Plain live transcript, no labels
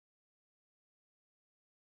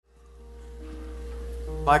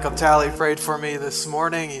Michael Talley prayed for me this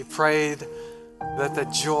morning. He prayed that the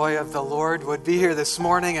joy of the Lord would be here this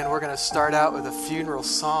morning, and we're going to start out with a funeral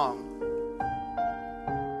song.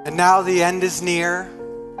 And now the end is near,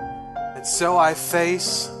 and so I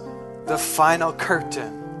face the final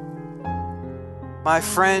curtain. My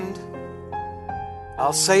friend,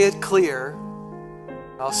 I'll say it clear.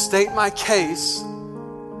 I'll state my case,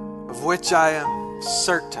 of which I am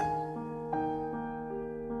certain.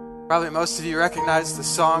 Probably most of you recognize the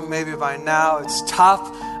song maybe by now. It's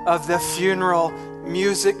top of the funeral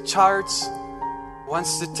music charts. One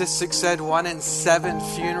statistic said 1 in 7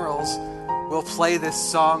 funerals will play this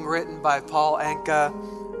song, written by Paul Anka,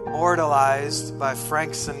 immortalized by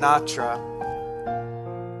Frank Sinatra.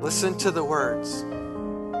 Listen to the words.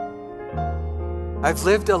 I've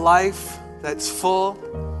lived a life that's full.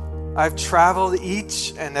 I've traveled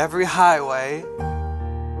each and every highway.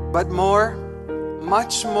 But much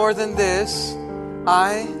more than this,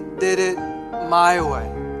 I did it my way.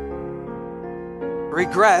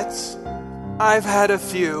 Regrets, I've had a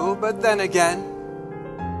few, but then again,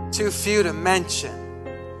 too few to mention.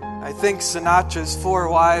 I think Sinatra's 4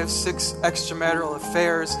 wives, 6 extramarital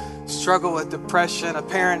affairs, struggle with depression, a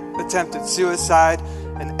parent attempted suicide,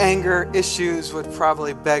 and anger issues would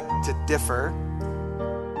probably beg to differ.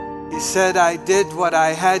 He said, I did what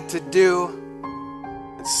I had to do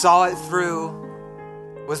and saw it through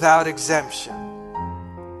without exemption.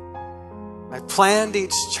 I planned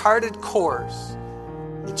each charted course,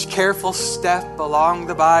 each careful step along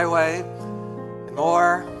the byway, and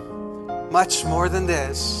much more than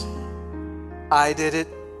this, I did it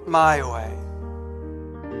my way.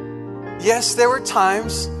 Yes, there were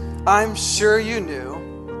times, I'm sure you knew,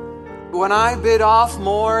 when I bit off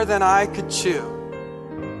more than I could chew.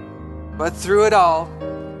 But through it all,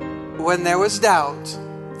 when there was doubt,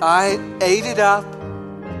 I ate it up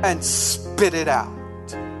and spit it out.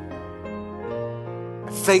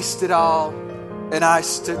 I faced it all, and I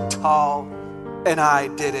stood tall, and I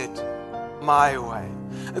did it my way.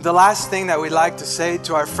 The last thing that we like to say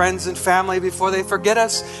to our friends and family before they forget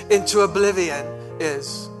us into oblivion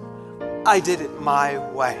is, I did it my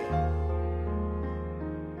way.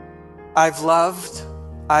 I've loved,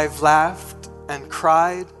 I've laughed and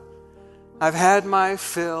cried. I've had my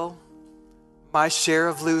fill, my share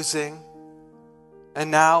of losing. And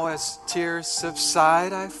now as tears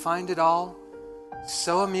subside, I find it all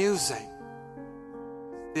so amusing.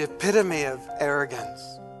 The epitome of arrogance.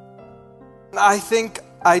 I think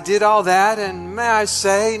I did all that, and may I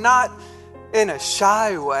say, not in a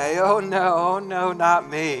shy way. Oh no, not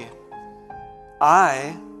me.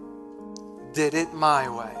 I did it my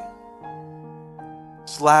way.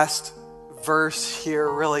 This last verse here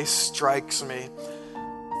really strikes me.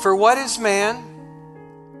 For what is man?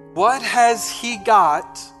 What has he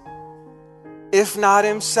got, if not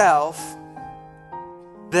himself?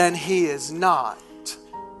 Then he is not.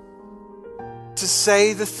 To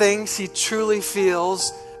say the things he truly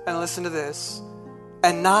feels, and listen to this,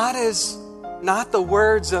 and not the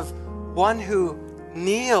words of one who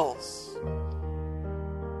kneels.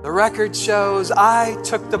 The record shows I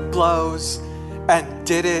took the blows and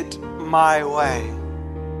did it my way.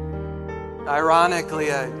 Ironically,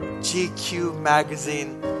 a GQ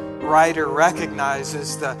magazine writer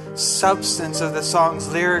recognizes the substance of the song's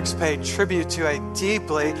lyrics pay tribute to a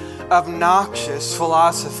deeply obnoxious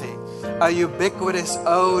philosophy, a ubiquitous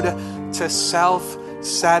ode to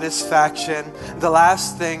self-satisfaction. The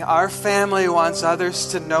last thing our family wants others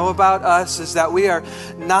to know about us is that we are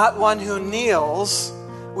not one who kneels.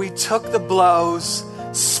 We took the blows,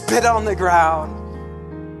 spit on the ground,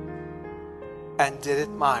 and did it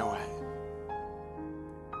my way.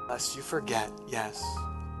 Lest you forget, yes,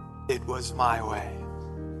 it was my way.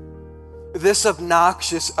 This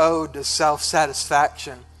obnoxious ode to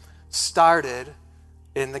self-satisfaction started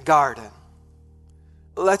in the garden.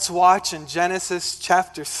 Let's watch in Genesis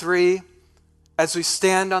chapter 3 as we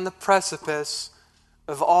stand on the precipice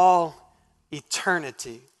of all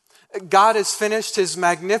eternity. God has finished his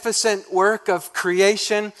magnificent work of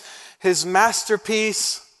creation, his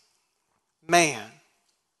masterpiece, man.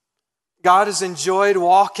 God has enjoyed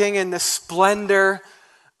walking in the splendor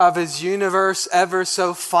of his universe, ever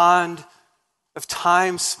so fond of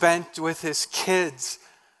time spent with his kids.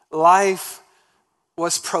 Life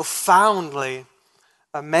was profoundly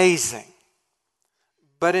amazing.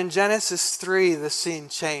 But in Genesis 3, the scene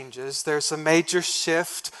changes. There's a major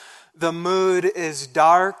shift. The mood is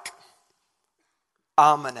dark,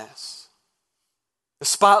 ominous. The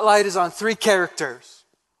spotlight is on 3 characters.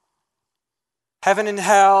 Heaven and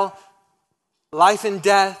hell, life and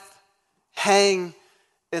death hang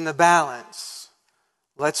in the balance.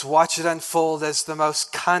 Let's watch it unfold as the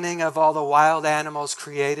most cunning of all the wild animals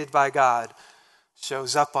created by God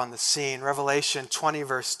shows up on the scene. Revelation 20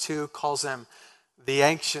 verse 2 calls him the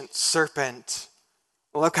ancient serpent.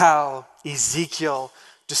 Look how Ezekiel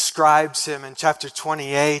describes him in chapter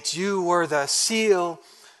 28. You were the seal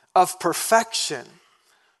of perfection,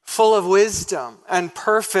 full of wisdom and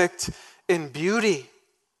perfect in beauty.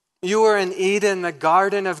 You were in Eden, the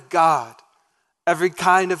garden of God. Every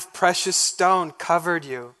kind of precious stone covered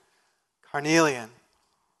you. Carnelian,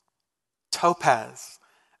 topaz,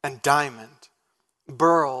 and diamond,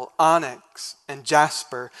 beryl, onyx, and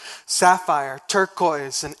jasper, sapphire,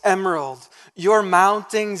 turquoise, and emerald. Your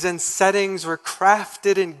mountings and settings were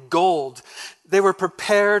crafted in gold. They were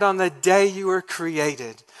prepared on the day you were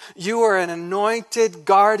created. You were an anointed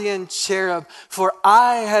guardian cherub, for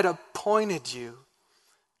I had appointed you.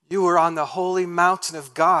 You were on the holy mountain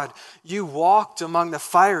of God. You walked among the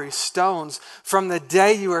fiery stones. From the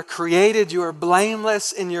day you were created, you were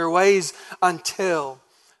blameless in your ways until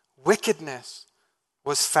wickedness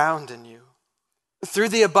was found in you. Through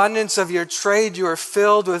the abundance of your trade, you were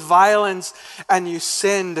filled with violence and you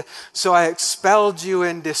sinned. So I expelled you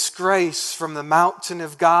in disgrace from the mountain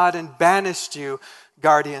of God and banished you,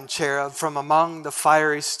 guardian cherub, from among the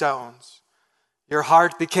fiery stones. Your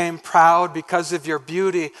heart became proud because of your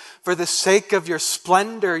beauty. For the sake of your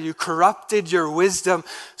splendor, you corrupted your wisdom.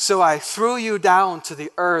 So I threw you down to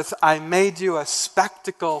the earth. I made you a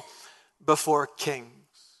spectacle before kings.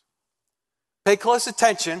 Pay close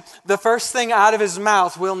attention. The first thing out of his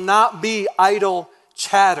mouth will not be idle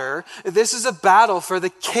chatter. This is a battle for the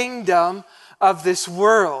kingdom of this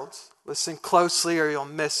world. Listen closely or you'll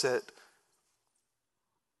miss it.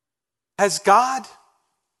 Has God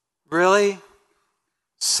really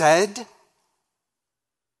said?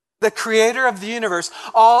 The creator of the universe,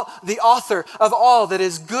 the author of all that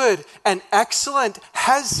is good and excellent,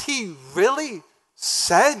 has he really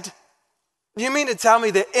said? You mean to tell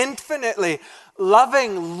me the infinitely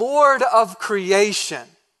loving Lord of creation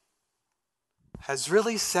has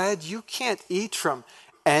really said you can't eat from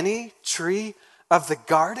any tree of the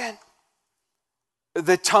garden?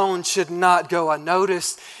 The tone should not go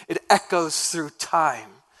unnoticed. It echoes through time.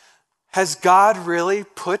 Has God really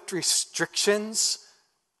put restrictions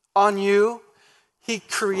on you? He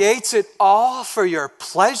creates it all for your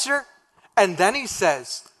pleasure, and then he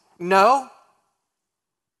says, no.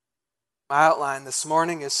 My outline this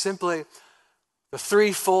morning is simply the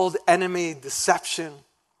threefold enemy deception,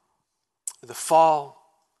 the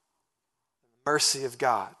fall, and the mercy of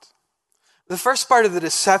God. The first part of the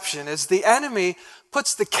deception is the enemy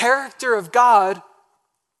puts the character of God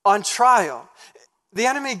on trial. The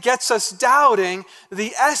enemy gets us doubting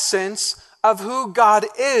the essence of who God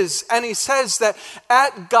is. And he says that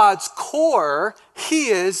at God's core, he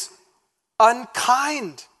is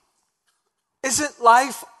unkind. Isn't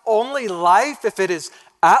life only life if it is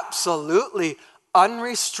absolutely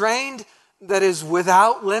unrestrained, that is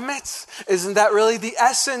without limits? Isn't that really the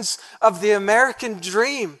essence of the American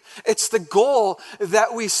dream? It's the goal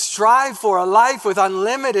that we strive for, a life with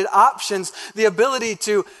unlimited options, the ability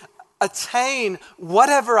to attain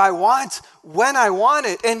whatever I want when I want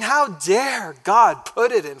it. And how dare God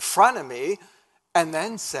put it in front of me and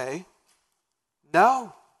then say,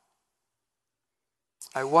 no.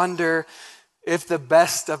 I wonder if the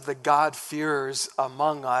best of the God-fearers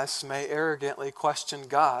among us may arrogantly question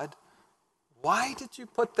God. Why did you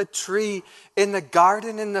put the tree in the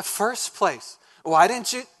garden in the first place? Why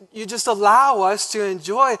didn't you just allow us to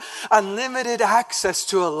enjoy unlimited access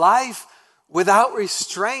to a life without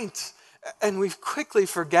restraint? And we quickly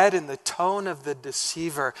forget in the tone of the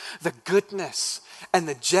deceiver the goodness and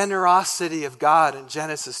the generosity of God in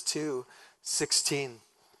Genesis 2:16.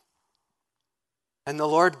 And the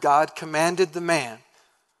Lord God commanded the man,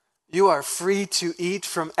 you are free to eat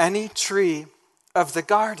from any tree of the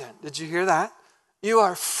garden. Did you hear that? You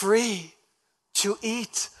are free to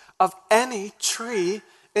eat of any tree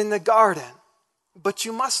in the garden. But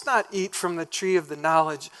you must not eat from the tree of the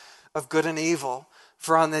knowledge of good and evil,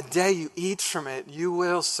 for on the day you eat from it, you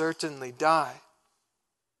will certainly die.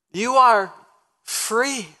 You are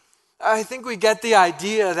free. I think we get the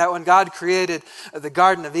idea that when God created the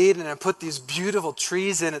Garden of Eden and put these beautiful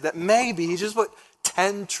trees in it, that maybe he just put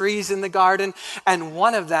 10 trees in the garden, and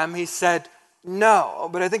one of them he said, no.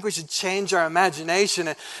 But I think we should change our imagination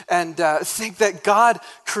and think that God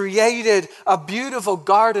created a beautiful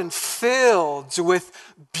garden filled with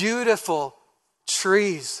beautiful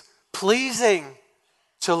trees, pleasing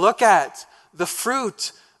to look at, the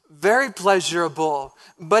fruit very pleasurable.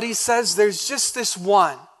 But he says there's just this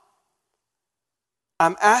one.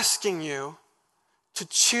 I'm asking you to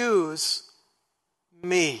choose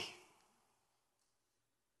me.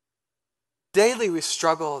 Daily we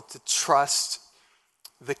struggle to trust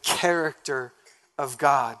the character of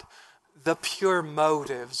God, the pure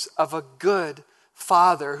motives of a good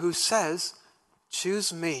Father who says,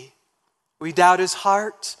 choose me. We doubt his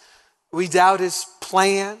heart. We doubt his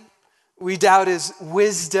plan. We doubt his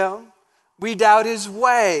wisdom. We doubt his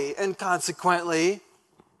way, and consequently,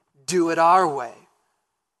 do it our way.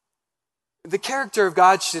 The character of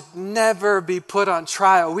God should never be put on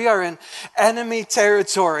trial. We are in enemy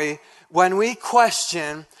territory when we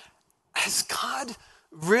question, has God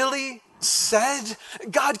really said?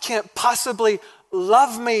 God can't possibly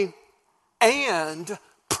love me and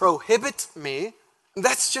prohibit me.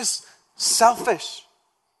 That's just selfish.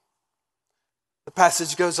 The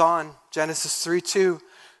passage goes on, Genesis 3:2.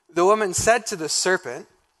 The woman said to the serpent,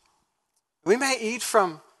 we may eat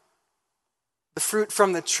from the fruit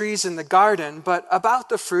from the trees in the garden, but about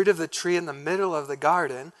the fruit of the tree in the middle of the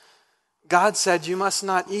garden, God said, you must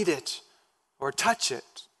not eat it or touch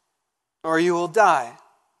it, or you will die.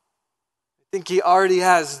 I think he already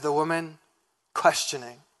has the woman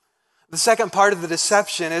questioning. The second part of the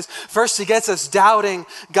deception is, first he gets us doubting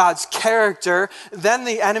God's character, then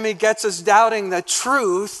the enemy gets us doubting the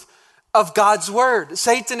truth of God's word.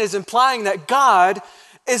 Satan is implying that God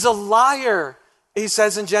is a liar. He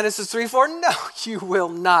says in Genesis 3:4, no, you will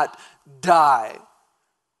not die.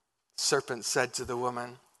 The serpent said to the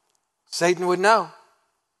woman, Satan would know.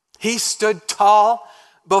 He stood tall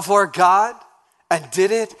before God and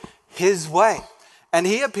did it his way. And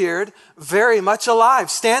he appeared very much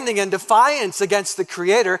alive, standing in defiance against the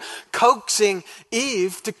Creator, coaxing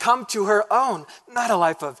Eve to come to her own. Not a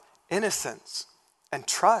life of innocence and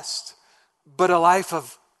trust, but a life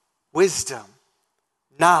of wisdom,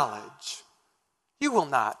 knowledge. You will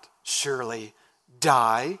not surely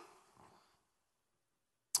die.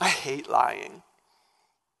 I hate lying.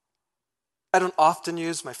 I don't often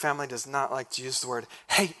use, my family does not like to use the word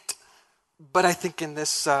hate, but I think in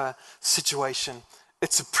this situation,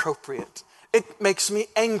 it's appropriate. It makes me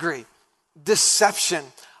angry. Deception,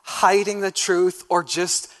 hiding the truth, or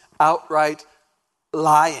just outright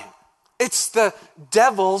lying. It's the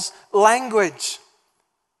devil's language.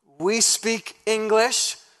 We speak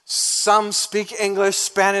English. Some speak English,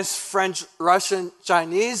 Spanish, French, Russian,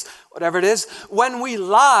 Chinese, whatever it is. When we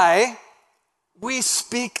lie, we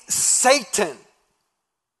speak Satan.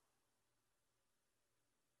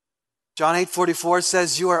 John 8:44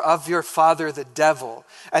 says, you are of your father the devil,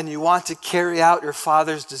 and you want to carry out your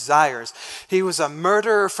father's desires. He was a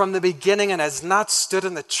murderer from the beginning and has not stood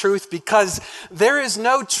in the truth because there is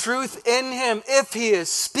no truth in him. If he is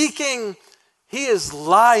speaking, he is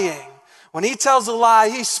lying. When he tells a lie,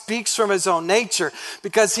 he speaks from his own nature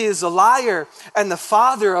because he is a liar and the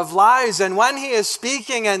father of lies. And when he is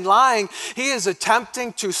speaking and lying, he is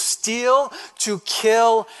attempting to steal, to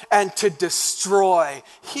kill, and to destroy.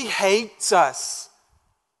 He hates us.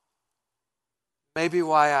 Maybe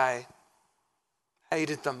why I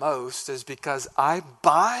hate it the most is because I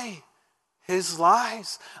buy his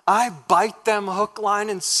lies. I bite them hook, line,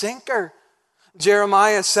 and sinker.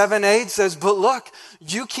 Jeremiah 7:8 says, but look,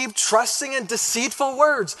 you keep trusting in deceitful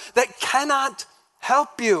words that cannot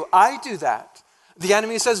help you. I do that. The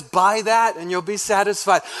enemy says, buy that and you'll be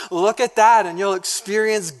satisfied. Look at that and you'll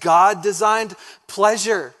experience God-designed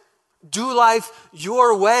pleasure. Do life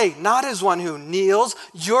your way, not as one who kneels,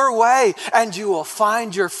 your way, and you will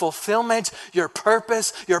find your fulfillment, your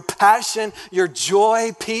purpose, your passion, your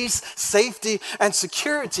joy, peace, safety, and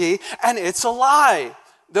security, and it's a lie.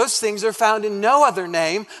 Those things are found in no other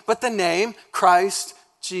name but the name Christ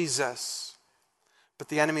Jesus. But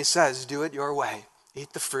the enemy says, do it your way.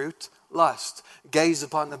 Eat the fruit, lust. Gaze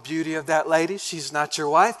upon the beauty of that lady. She's not your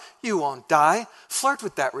wife. You won't die. Flirt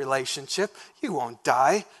with that relationship. You won't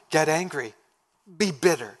die. Get angry. Be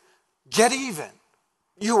bitter. Get even.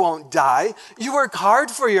 You won't die. You work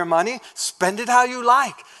hard for your money. Spend it how you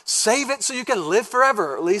like. Save it so you can live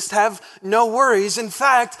forever, or at least have no worries. In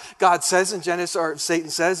fact, God says in Genesis, or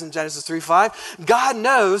Satan says in Genesis 3:5, God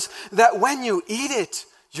knows that when you eat it,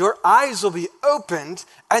 your eyes will be opened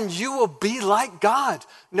and you will be like God,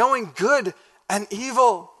 knowing good and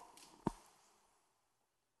evil.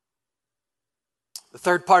 The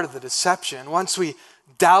third part of the deception, once we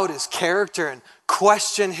doubt his character and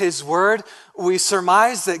question his word, we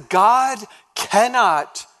surmise that God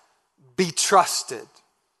cannot be trusted.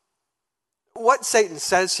 What Satan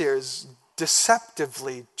says here is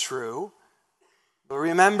deceptively true. But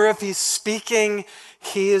remember, if he's speaking,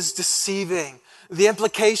 he is deceiving. The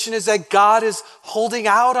implication is that God is holding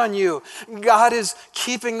out on you. God is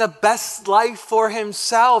keeping the best life for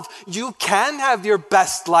himself. You can have your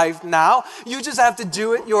best life now. You just have to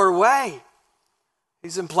do it your way.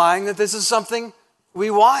 He's implying that this is something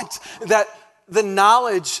we want, that the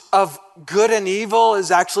knowledge of good and evil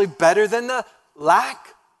is actually better than the lack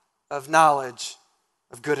of knowledge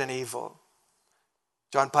of good and evil.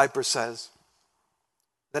 John Piper says,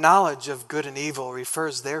 the knowledge of good and evil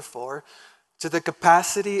refers, therefore, to the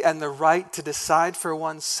capacity and the right to decide for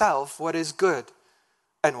oneself what is good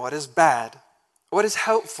and what is bad, what is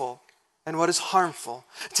helpful and what is harmful.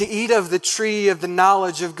 To eat of the tree of the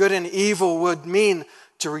knowledge of good and evil would mean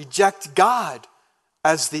to reject God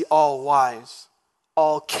as the all-wise,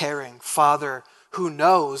 all-caring Father who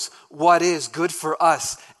knows what is good for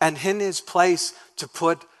us and in his place to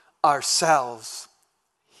put ourselves.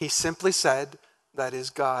 He simply said, that is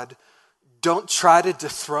God, don't try to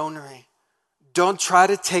dethrone me. Don't try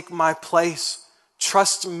to take my place.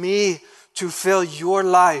 Trust me to fill your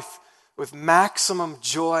life with maximum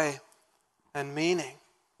joy and meaning.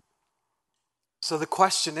 So the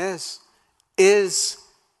question is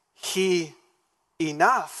he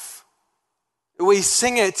enough? We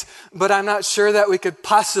sing it, but I'm not sure that we could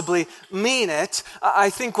possibly mean it. I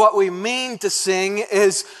think what we mean to sing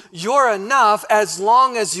is, you're enough as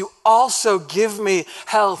long as you also give me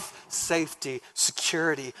health, safety,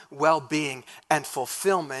 security, well-being, and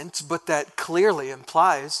fulfillment. But that clearly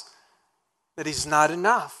implies that he's not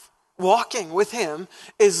enough. Walking with him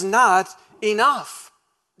is not enough.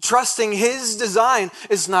 Trusting his design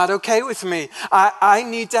is not okay with me. I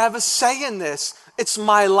need to have a say in this. It's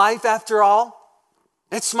my life after all.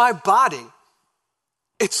 It's my body.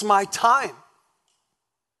 It's my time.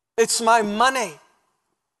 It's my money.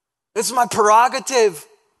 It's my prerogative.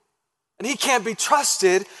 And he can't be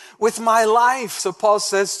trusted with my life. So Paul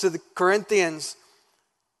says to the Corinthians,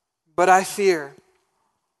 but I fear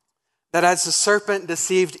that as the serpent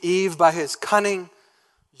deceived Eve by his cunning,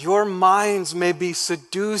 your minds may be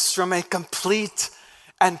seduced from a complete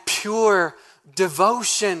and pure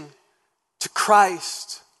devotion to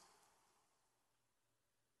Christ.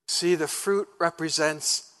 See, the fruit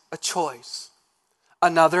represents a choice,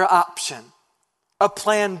 another option, a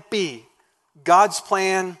plan B, God's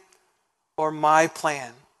plan or my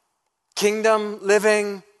plan, kingdom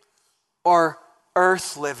living or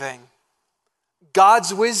earth living,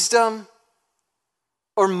 God's wisdom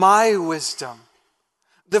or my wisdom.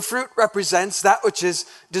 The fruit represents that which is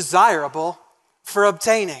desirable for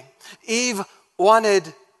obtaining. Eve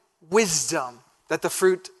wanted wisdom that the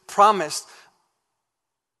fruit promised.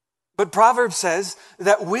 But Proverbs says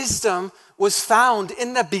that wisdom was found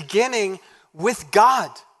in the beginning with God.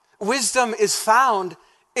 Wisdom is found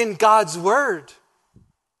in God's word.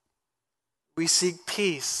 We seek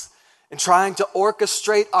peace in trying to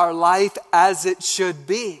orchestrate our life as it should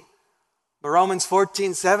be. But Romans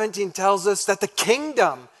 14:17 tells us that the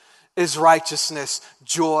kingdom is righteousness,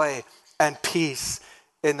 joy, and peace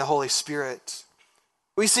in the Holy Spirit.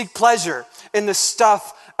 We seek pleasure in the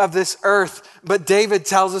stuff of this earth, but David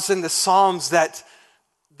tells us in the Psalms that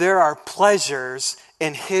there are pleasures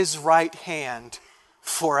in his right hand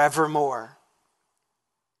forevermore.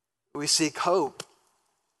 We seek hope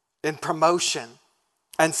in promotion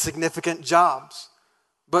and significant jobs.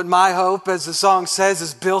 But my hope, as the song says,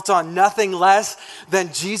 is built on nothing less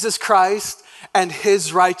than Jesus Christ and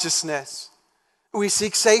his righteousness. We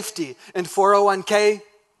seek safety in 401k,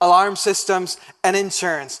 alarm systems, and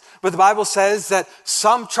insurance. But the Bible says that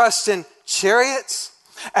some trust in chariots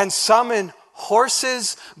and some in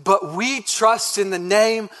horses, but we trust in the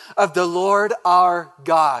name of the Lord our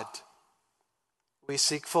God. We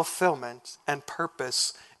seek fulfillment and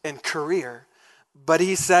purpose in career. But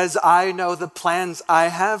he says, I know the plans I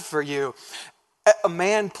have for you. A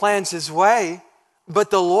man plans his way,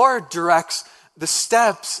 but the Lord directs the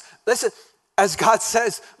steps. Listen, as God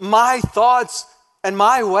says, my thoughts and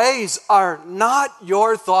my ways are not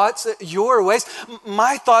your thoughts, your ways.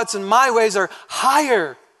 My thoughts and my ways are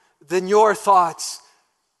higher than your thoughts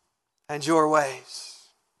and your ways.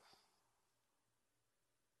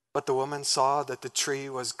 But the woman saw that the tree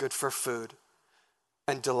was good for food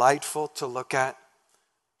and delightful to look at,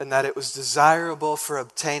 and that it was desirable for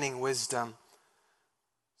obtaining wisdom.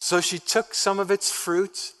 So she took some of its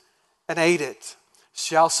fruit and ate it.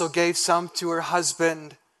 She also gave some to her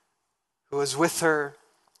husband who was with her,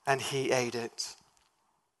 and he ate it.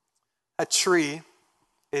 A tree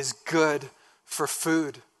is good for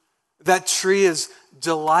food. That tree is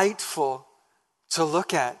delightful to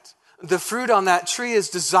look at. The fruit on that tree is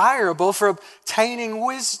desirable for obtaining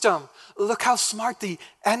wisdom. Look how smart the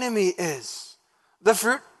enemy is. The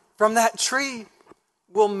fruit from that tree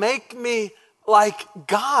will make me like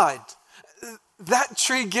God. That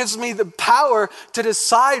tree gives me the power to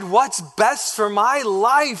decide what's best for my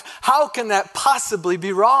life. How can that possibly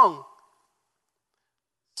be wrong?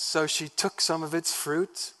 So she took some of its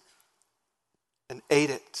fruit and ate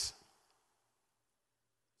it.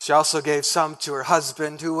 She also gave some to her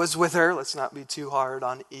husband who was with her. Let's not be too hard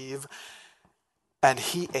on Eve. And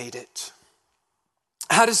he ate it.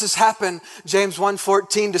 How does this happen? James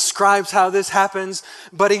 1:14 describes how this happens.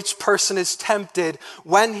 But each person is tempted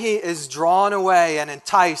when he is drawn away and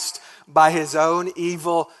enticed by his own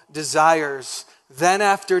evil desires. Then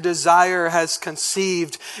after desire has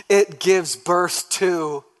conceived, it gives birth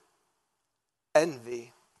to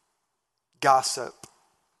envy, gossip,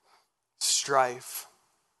 strife,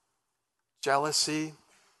 jealousy,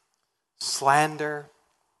 slander,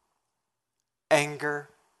 anger,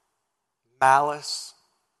 malice,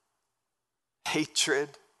 hatred,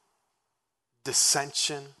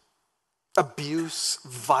 dissension, abuse,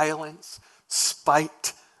 violence,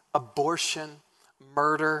 spite, abortion,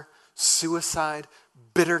 murder, suicide,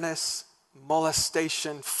 bitterness,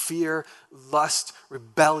 molestation, fear, lust,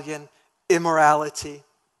 rebellion, immorality,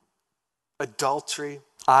 adultery,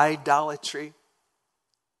 idolatry,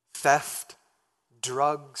 theft,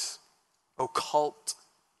 drugs, occult,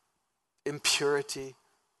 impurity,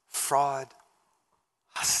 fraud,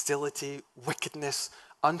 hostility, wickedness,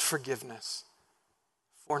 unforgiveness,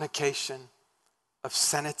 fornication,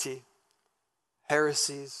 obscenity,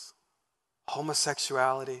 heresies,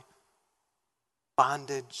 homosexuality,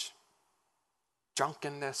 bondage,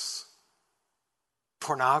 drunkenness,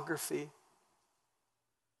 pornography,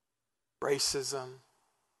 racism,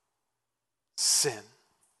 sin.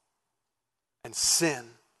 And sin,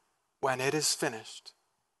 when it is finished,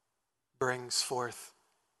 brings forth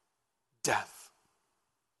death.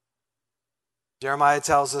 Jeremiah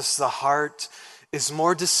tells us the heart is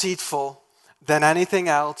more deceitful than anything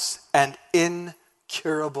else and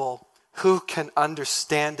incurable. Who can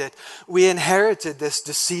understand it? We inherited this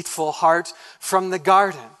deceitful heart from the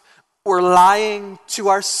garden. We're lying to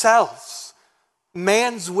ourselves.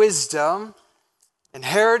 Man's wisdom,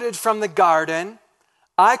 inherited from the garden,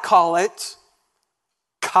 I call it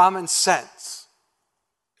common sense.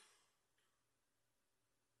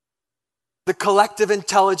 The collective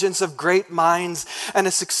intelligence of great minds and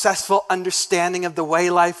a successful understanding of the way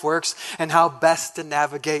life works and how best to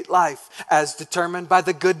navigate life, as determined by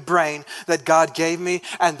the good brain that God gave me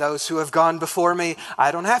and those who have gone before me.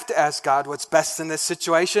 I don't have to ask God what's best in this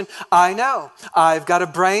situation. I know. I've got a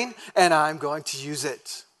brain and I'm going to use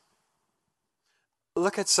it.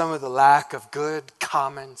 Look at some of the lack of good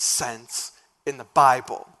common sense in the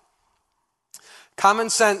Bible. Common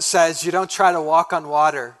sense says you don't try to walk on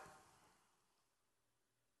water.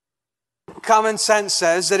 Common sense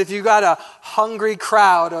says that if you got a hungry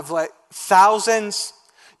crowd of like thousands,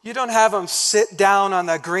 you don't have them sit down on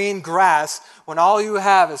the green grass when all you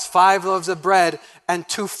have is 5 loaves of bread and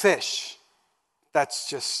 2 fish. That's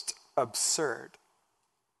just absurd.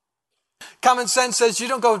 Common sense says you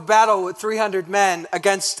don't go to battle with 300 men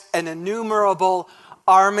against an innumerable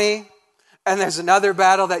army. And there's another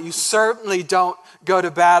battle that you certainly don't go to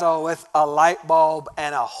battle with a light bulb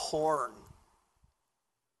and a horn.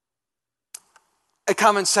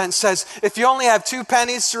 Common sense says if you only have 2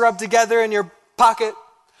 pennies to rub together in your pocket,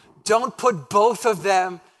 don't put both of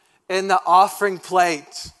them in the offering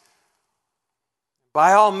plate.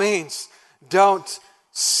 By all means, don't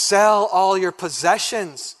sell all your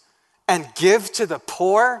possessions and give to the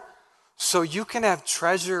poor so you can have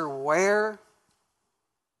treasure where?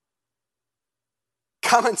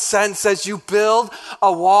 Common sense says you build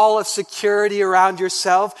a wall of security around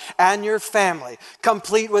yourself and your family,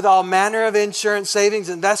 complete with all manner of insurance, savings,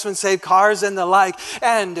 investments, save cars and the like.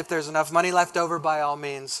 And if there's enough money left over, by all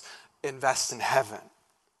means, invest in heaven.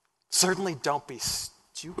 Certainly don't be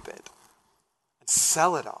stupid and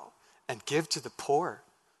sell it all and give to the poor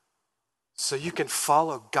so you can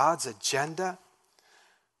follow God's agenda.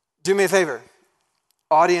 Do me a favor.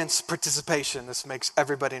 Audience participation. This makes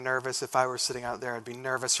everybody nervous. If I were sitting out there, I'd be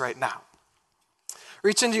nervous right now.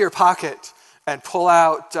 Reach into your pocket and pull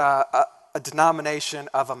out a denomination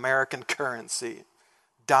of American currency.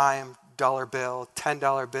 Dime, dollar bill,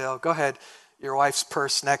 $10 bill. Go ahead. Your wife's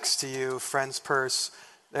purse next to you, friend's purse.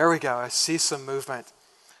 There we go. I see some movement.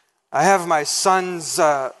 I have my son's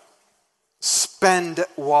spend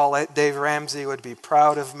wallet. Dave Ramsey would be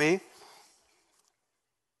proud of me.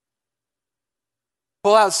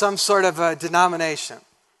 Pull out some sort of a denomination.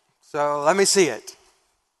 So let me see it.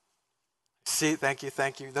 See, thank you.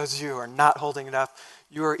 Those of you who are not holding it up,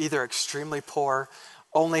 you are either extremely poor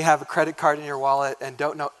only have a credit card in your wallet and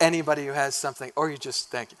don't know anybody who has something, or you just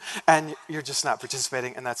thank you, and you're just not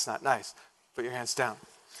participating, and that's not nice. Put your hands down.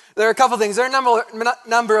 There are a couple things. There are a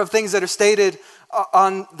number of things that are stated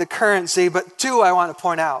on the currency, but two I want to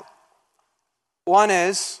point out. One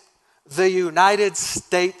is the United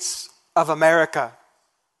States of America.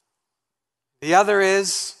 The other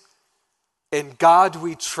is in God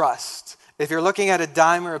we trust. If you're looking at a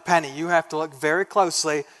dime or a penny, you have to look very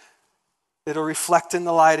closely. It'll reflect in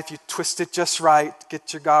the light if you twist it just right.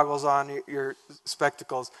 Get your goggles on, your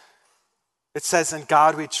spectacles. It says, in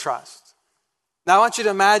God we trust. Now I want you to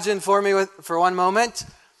imagine for me for one moment,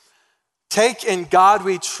 take in God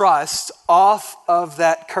we trust off of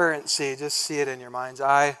that currency. Just see it in your mind's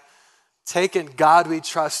eye. Take in God we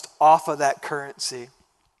trust off of that currency.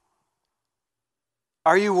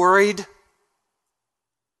 Are you worried?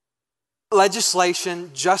 Legislation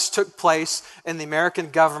just took place in the American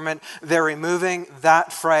government. They're removing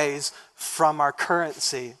that phrase from our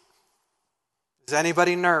currency. Is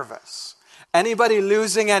anybody nervous? Anybody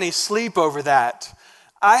losing any sleep over that?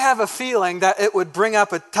 I have a feeling that it would bring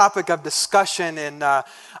up a topic of discussion in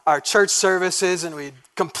our church services, and we'd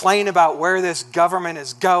complain about where this government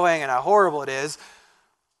is going and how horrible it is.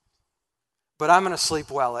 But I'm going to sleep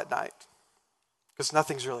well at night because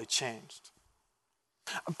nothing's really changed.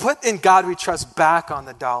 Put in God we trust back on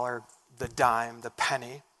the dollar, the dime, the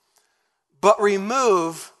penny, but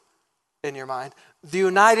remove, in your mind, the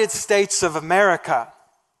United States of America.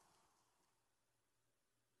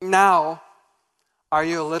 Now, are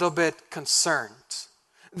you a little bit concerned?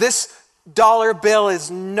 This dollar bill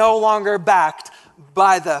is no longer backed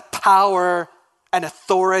by the power and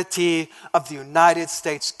authority of the United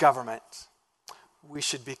States government. We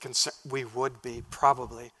should be concerned. We would be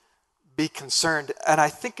probably be concerned. And I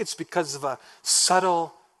think it's because of a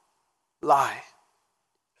subtle lie.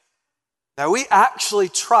 Now, we actually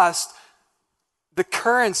trust the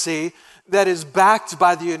currency that is backed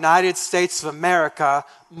by the United States of America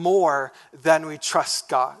more than we trust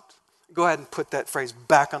God. Go ahead and put that phrase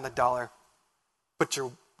back on the dollar. Put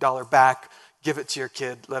your dollar back. Give it to your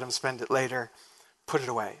kid. Let him spend it later. Put it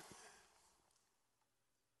away.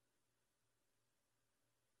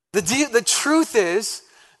 The truth is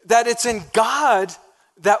that it's in God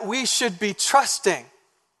that we should be trusting.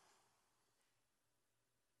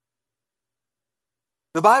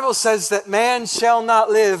 The Bible says that man shall not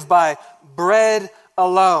live by bread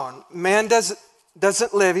alone. Man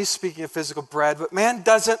doesn't live, he's speaking of physical bread, but man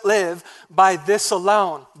doesn't live by this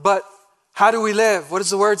alone. But how do we live? What does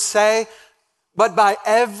the word say? But by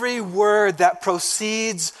every word that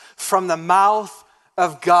proceeds from the mouth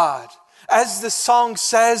of God. As the song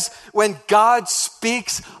says, when God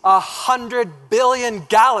speaks, 100 billion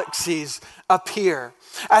galaxies appear.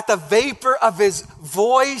 At the vapor of his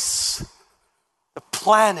voice, the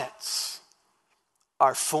planets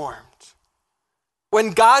are formed.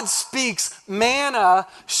 When God speaks, manna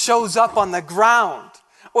shows up on the ground.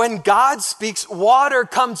 When God speaks, water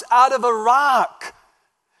comes out of a rock.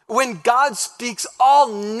 When God speaks,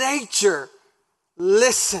 all nature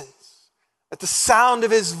listens. At the sound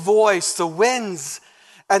of his voice, the winds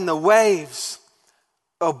and the waves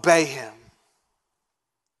obey him.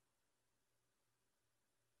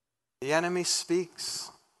 The enemy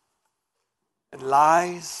speaks and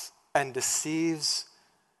lies and deceives,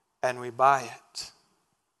 and we buy it.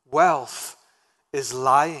 Wealth is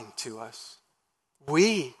lying to us.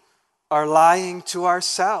 We are lying to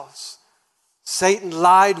ourselves. Satan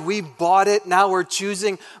lied, we bought it, now we're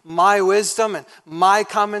choosing my wisdom and my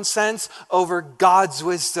common sense over God's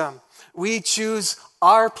wisdom. We choose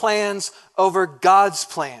our plans over God's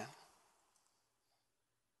plan.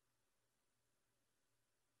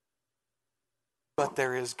 But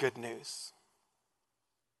there is good news.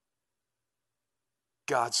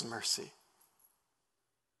 God's mercy.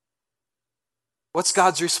 What's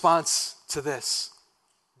God's response to this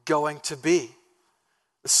going to be?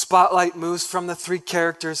 The spotlight moves from the three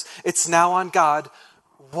characters. It's now on God.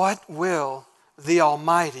 What will the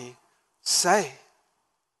Almighty say?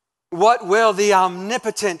 What will the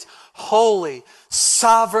omnipotent, holy,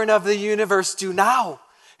 sovereign of the universe do now?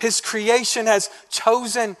 His creation has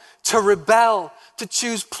chosen to rebel, to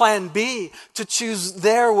choose plan B, to choose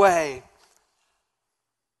their way.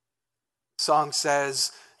 The song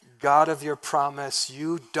says, God of your promise,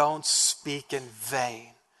 you don't speak in vain.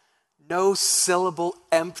 No syllable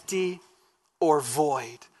empty or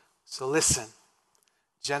void. So listen,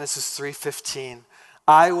 Genesis 3:15.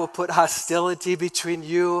 I will put hostility between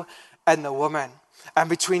you and the woman, and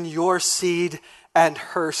between your seed and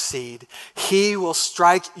her seed. He will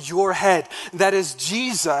strike your head. That is,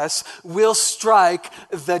 Jesus will strike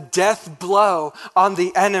the death blow on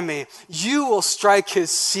the enemy. You will strike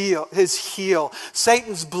his heel.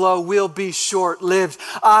 Satan's blow will be short-lived.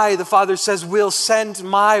 I, the Father says, will send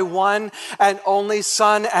my one and only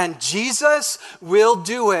Son, and Jesus will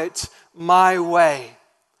do it my way.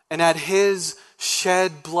 And at his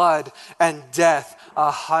shed blood and death,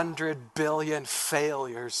 100 billion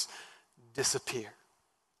failures disappear.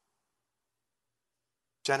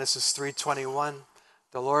 Genesis 3:21,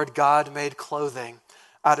 the Lord God made clothing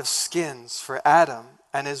out of skins for Adam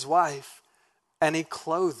and his wife, and he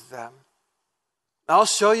clothed them. I'll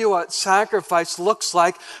show you what sacrifice looks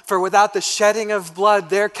like, for without the shedding of blood,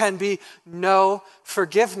 there can be no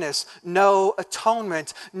forgiveness, no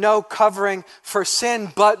atonement, no covering for sin.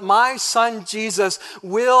 But my Son Jesus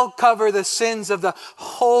will cover the sins of the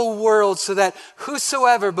whole world, so that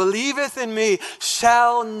whosoever believeth in me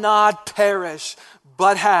shall not perish,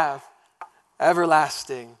 but have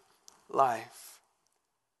everlasting life.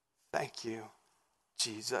 Thank you,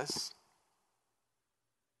 Jesus.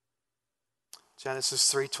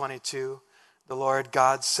 Genesis 3:22, the Lord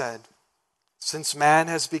God said, since man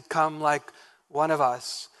has become like one of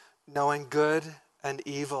us, knowing good and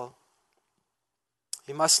evil,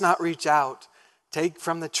 he must not reach out, take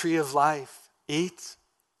from the tree of life, eat,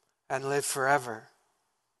 and live forever.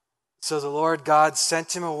 So the Lord God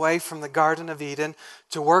sent him away from the Garden of Eden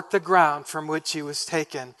to work the ground from which he was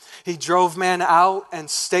taken. He drove man out and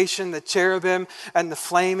stationed the cherubim and the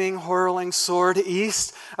flaming, whirling sword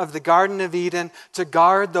east of the Garden of Eden to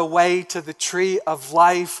guard the way to the tree of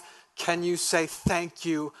life. Can you say, thank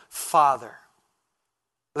you, Father?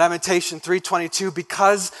 Lamentation 3:22,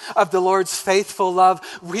 because of the Lord's faithful love,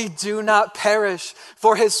 we do not perish,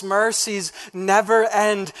 for his mercies never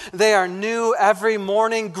end. They are new every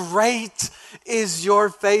morning. Great is your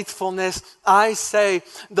faithfulness. I say,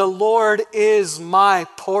 the Lord is my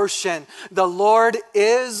portion. The Lord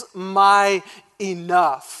is my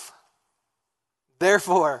enough.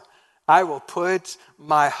 Therefore, I will put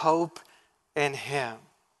my hope in him.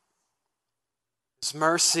 His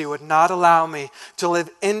mercy would not allow me to live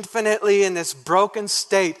infinitely in this broken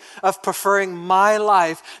state of preferring my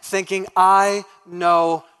life, thinking I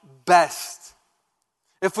know best.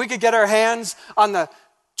 If we could get our hands on the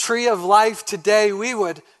tree of life today, we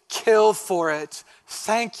would kill for it.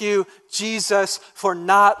 Thank you, Jesus, for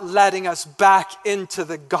not letting us back into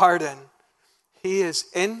the garden. He is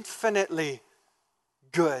infinitely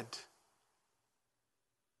good.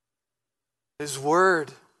 His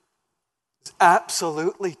word is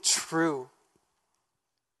absolutely true.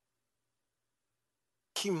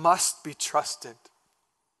 He must be trusted.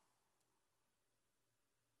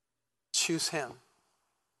 Choose him.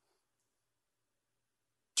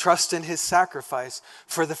 Trust in his sacrifice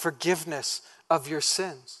for the forgiveness of your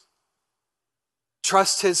sins.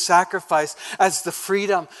 Trust his sacrifice as the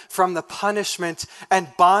freedom from the punishment and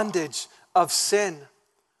bondage of sin.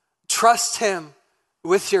 Trust him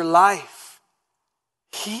with your life.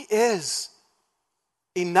 He is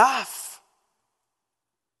enough.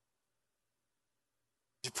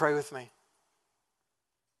 Would you pray with me?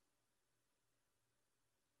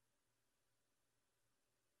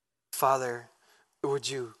 Father, would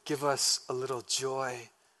you give us a little joy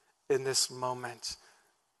in this moment?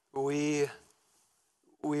 We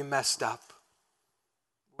messed up.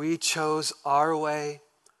 We chose our way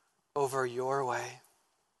over your way,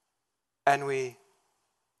 and we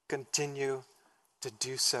continue to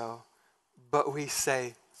do so. But we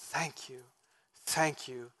say, thank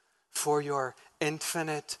you for your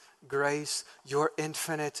infinite grace, your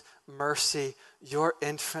infinite mercy, your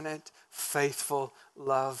infinite faithful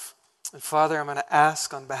love. And Father, I'm going to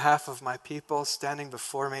ask on behalf of my people sitting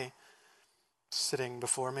before me,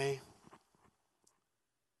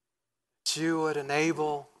 that you would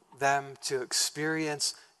enable them to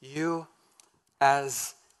experience you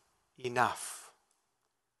as enough.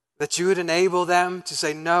 That you would enable them to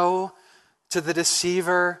say no to the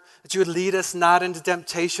deceiver, that you would lead us not into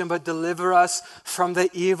temptation, but deliver us from the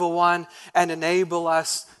evil one, and enable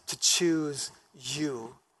us to choose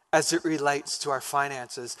you as it relates to our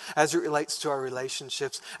finances, as it relates to our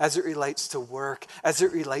relationships, as it relates to work, as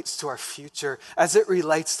it relates to our future, as it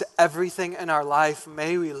relates to everything in our life.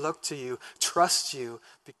 May we look to you, trust you,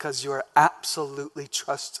 because you are absolutely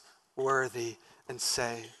trustworthy, and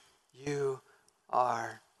say, you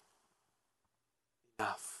are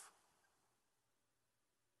enough.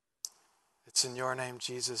 It's in your name,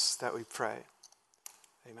 Jesus, that we pray.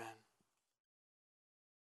 Amen.